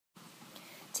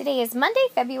Today is Monday,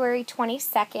 February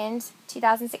 22nd,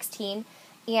 2016,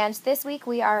 and this week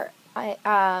we are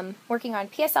working on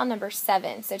PSL number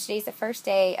 7. So today's the first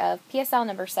day of PSL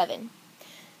number 7.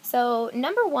 So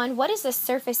number 1, what is the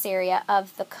surface area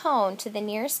of the cone to the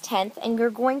nearest tenth? And you're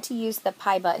going to use the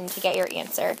pi button to get your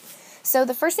answer. So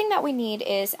the first thing that we need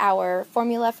is our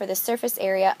formula for the surface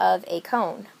area of a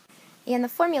cone. And the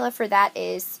formula for that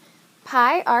is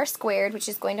pi r squared, which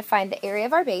is going to find the area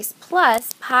of our base, plus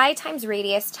pi times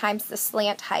radius times the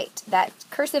slant height. That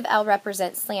cursive L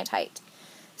represents slant height.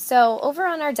 So over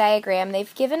on our diagram,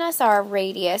 they've given us our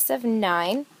radius of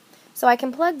 9. So I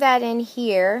can plug that in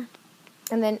here,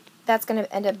 and then that's going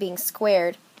to end up being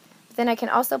squared. But then I can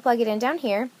also plug it in down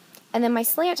here, and then my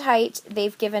slant height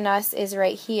they've given us is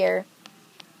right here,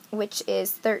 which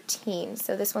is 13.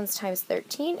 So this one's times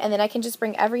 13, and then I can just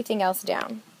bring everything else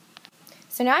down.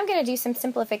 So now I'm going to do some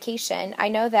simplification. I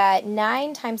know that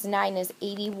 9 times 9 is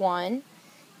 81,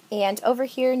 and over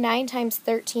here 9 times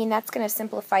 13, that's going to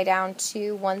simplify down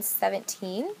to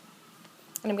 117, and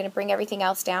I'm going to bring everything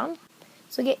else down.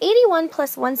 So we get 81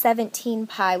 plus 117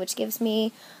 pi, which gives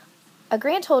me a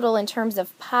grand total in terms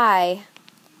of pi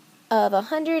of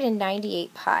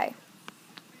 198 pi.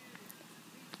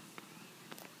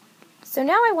 So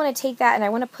now I want to take that and I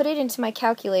want to put it into my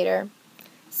calculator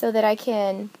so that I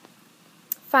can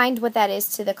find what that is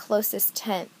to the closest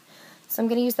tenth. So I'm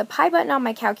going to use the pi button on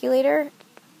my calculator,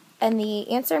 and the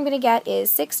answer I'm going to get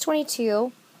is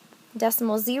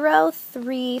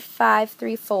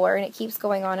 622.03534, and it keeps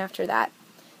going on after that.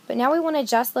 But now we want to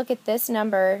just look at this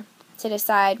number to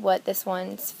decide what this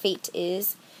one's fate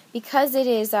is. Because it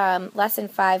is less than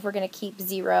 5, we're going to keep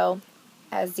 0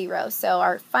 as 0. So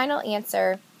our final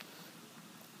answer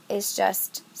is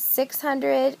just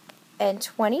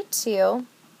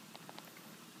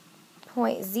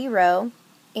 622.0,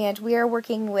 and we are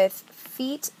working with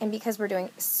feet, and because we're doing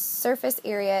surface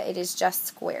area, it is just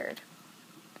squared.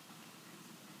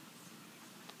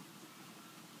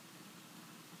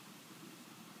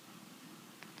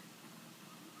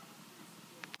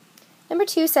 Number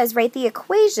 2 says write the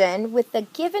equation with the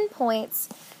given points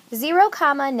 0,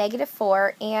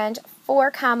 -4 and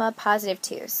 4,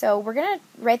 +2. So we're going to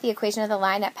write the equation of the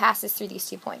line that passes through these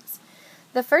 2 points.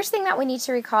 The first thing that we need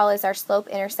to recall is our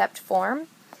slope-intercept form.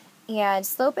 And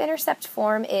slope-intercept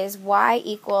form is y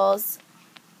equals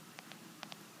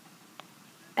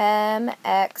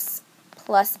mx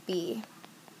plus b.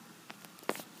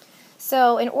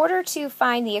 So in order to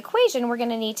find the equation, we're going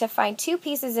to need to find 2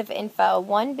 pieces of info,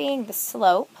 one being the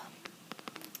slope,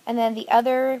 and then the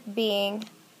other being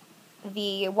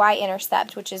the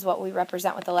y-intercept, which is what we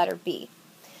represent with the letter b.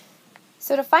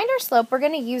 So to find our slope, we're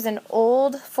going to use an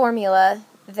old formula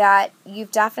that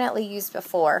you've definitely used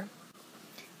before,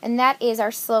 and that is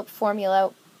our slope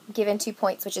formula given 2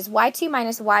 points, which is y2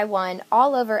 minus y1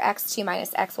 all over x2 minus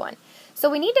x1.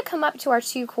 So we need to come up to our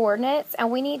 2 coordinates,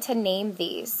 and we need to name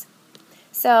these.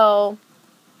 So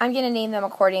I'm going to name them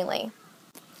accordingly.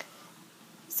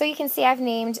 So you can see I've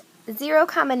named 0,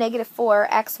 -4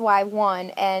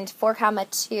 xy1 and 4,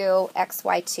 2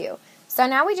 xy2. So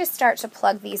now we just start to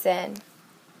plug these in.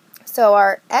 So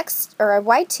our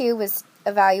y2 was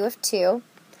a value of 2,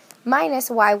 minus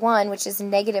y1, which is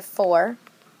 -4,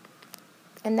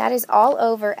 and that is all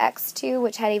over x2,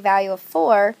 which had a value of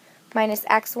 4, minus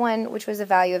x1, which was a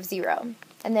value of 0.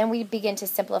 And then we begin to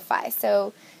simplify.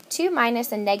 So 2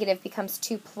 minus a negative becomes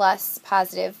 2 plus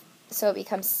positive, so it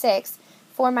becomes 6.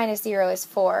 4 minus 0 is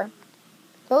 4.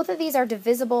 Both of these are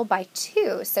divisible by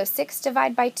 2, so 6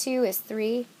 divided by 2 is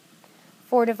 3.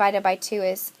 4 divided by 2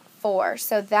 is 4.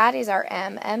 So that is our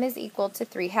m. m is equal to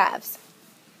 3/2.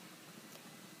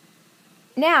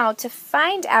 Now to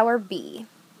find our b.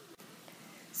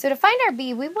 So to find our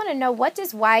b, we want to know what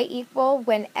does y equal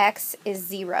when x is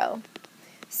 0.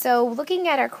 So looking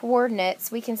at our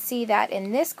coordinates, we can see that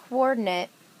in this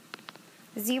coordinate,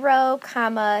 0,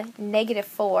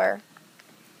 -4,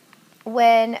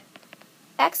 when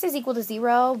x is equal to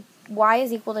 0, y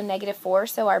is equal to -4,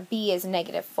 so our b is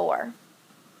 -4.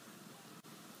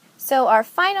 So our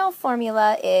final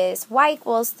formula is y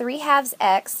equals 3/2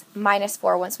 x minus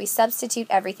 4 once we substitute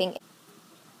everything in.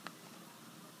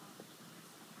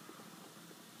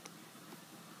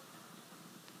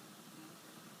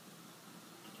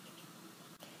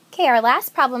 Okay, our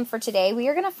last problem for today, we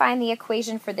are going to find the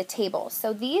equation for the table.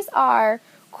 So these are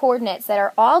coordinates that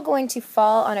are all going to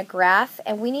fall on a graph,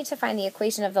 and we need to find the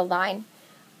equation of the line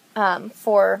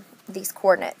for these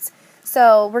coordinates.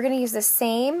 So we're going to use the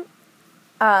same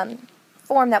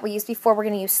form that we used before. We're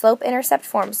going to use slope-intercept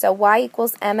form. So y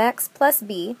equals mx plus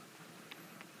b.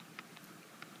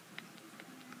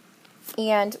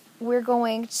 And we're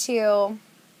going to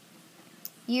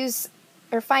use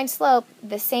or find slope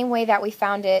the same way that we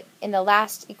found it in the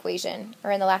last equation,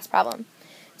 or in the last problem.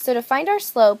 So to find our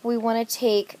slope, we want to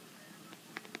take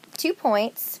 2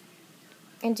 points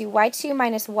and do y2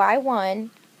 minus y1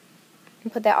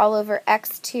 and put that all over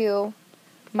x2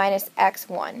 minus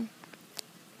x1.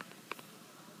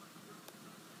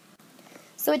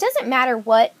 So it doesn't matter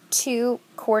what two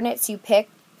coordinates you pick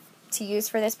to use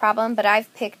for this problem, but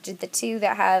I've picked the two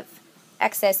that have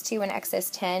XS2 and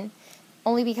XS10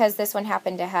 only because this one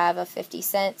happened to have a 50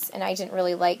 cents and I didn't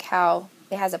really like how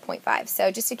it has a 0.5,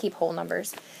 so just to keep whole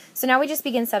numbers. So now we just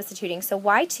begin substituting. So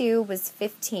y2 was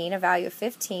 15, a value of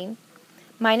 15,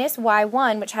 minus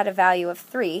y1, which had a value of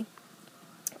 3,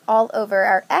 all over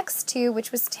our x2,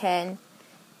 which was 10,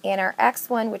 and our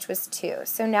x1, which was 2.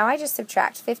 So now I just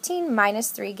subtract. 15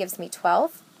 minus 3 gives me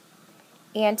 12,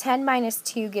 and 10 minus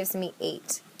 2 gives me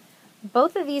 8.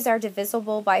 Both of these are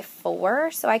divisible by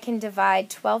 4, so I can divide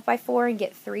 12 by 4 and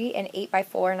get 3, and 8 by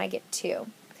 4 and I get 2.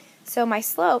 So my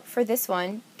slope for this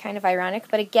one, kind of ironic,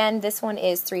 but again, this one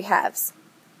is 3/2.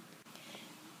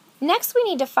 Next we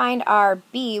need to find our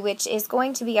b, which is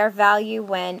going to be our value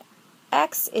when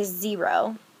x is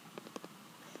 0.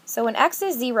 So when x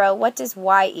is 0, what does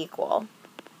y equal?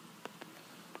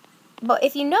 But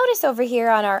if you notice over here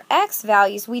on our x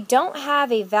values, we don't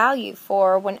have a value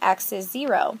for when x is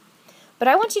 0. But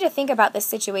I want you to think about this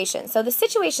situation. So the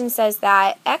situation says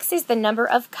that x is the number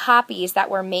of copies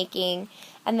that we're making,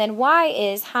 and then y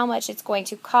is how much it's going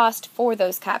to cost for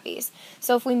those copies.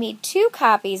 So if we made 2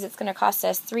 copies, it's going to cost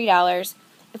us $3.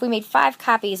 If we made 5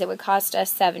 copies, it would cost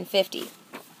us $7.50.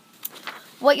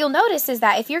 What you'll notice is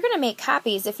that if you're going to make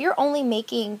copies, if you're only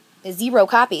making 0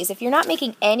 copies, if you're not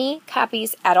making any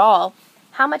copies at all,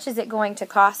 how much is it going to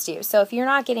cost you? So if you're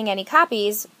not getting any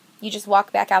copies, you just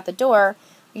walk back out the door,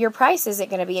 your price isn't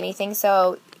going to be anything,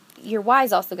 so your y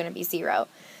is also going to be 0.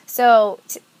 So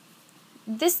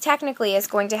this technically is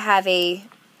going to have an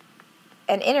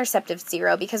intercept of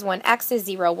 0, because when x is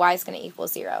 0, y is going to equal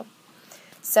 0.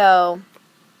 So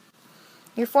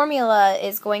your formula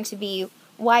is going to be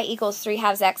y equals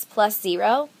 3/2 x plus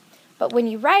 0. But when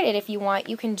you write it, if you want,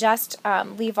 you can just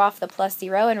leave off the plus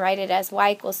 0 and write it as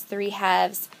y equals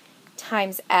 3/2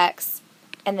 times x,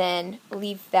 and then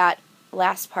leave that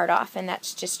last part off, and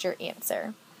that's just your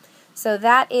answer. So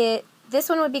this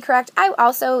one would be correct.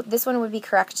 This one would be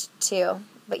correct too,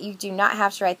 but you do not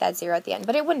have to write that 0 at the end.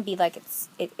 But it wouldn't be like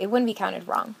it wouldn't be counted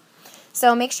wrong.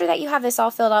 So make sure that you have this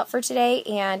all filled out for today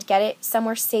and get it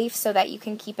somewhere safe so that you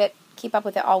can keep up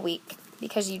with it all week,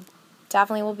 because you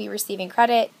definitely will be receiving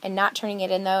credit and not turning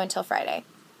it in though until Friday.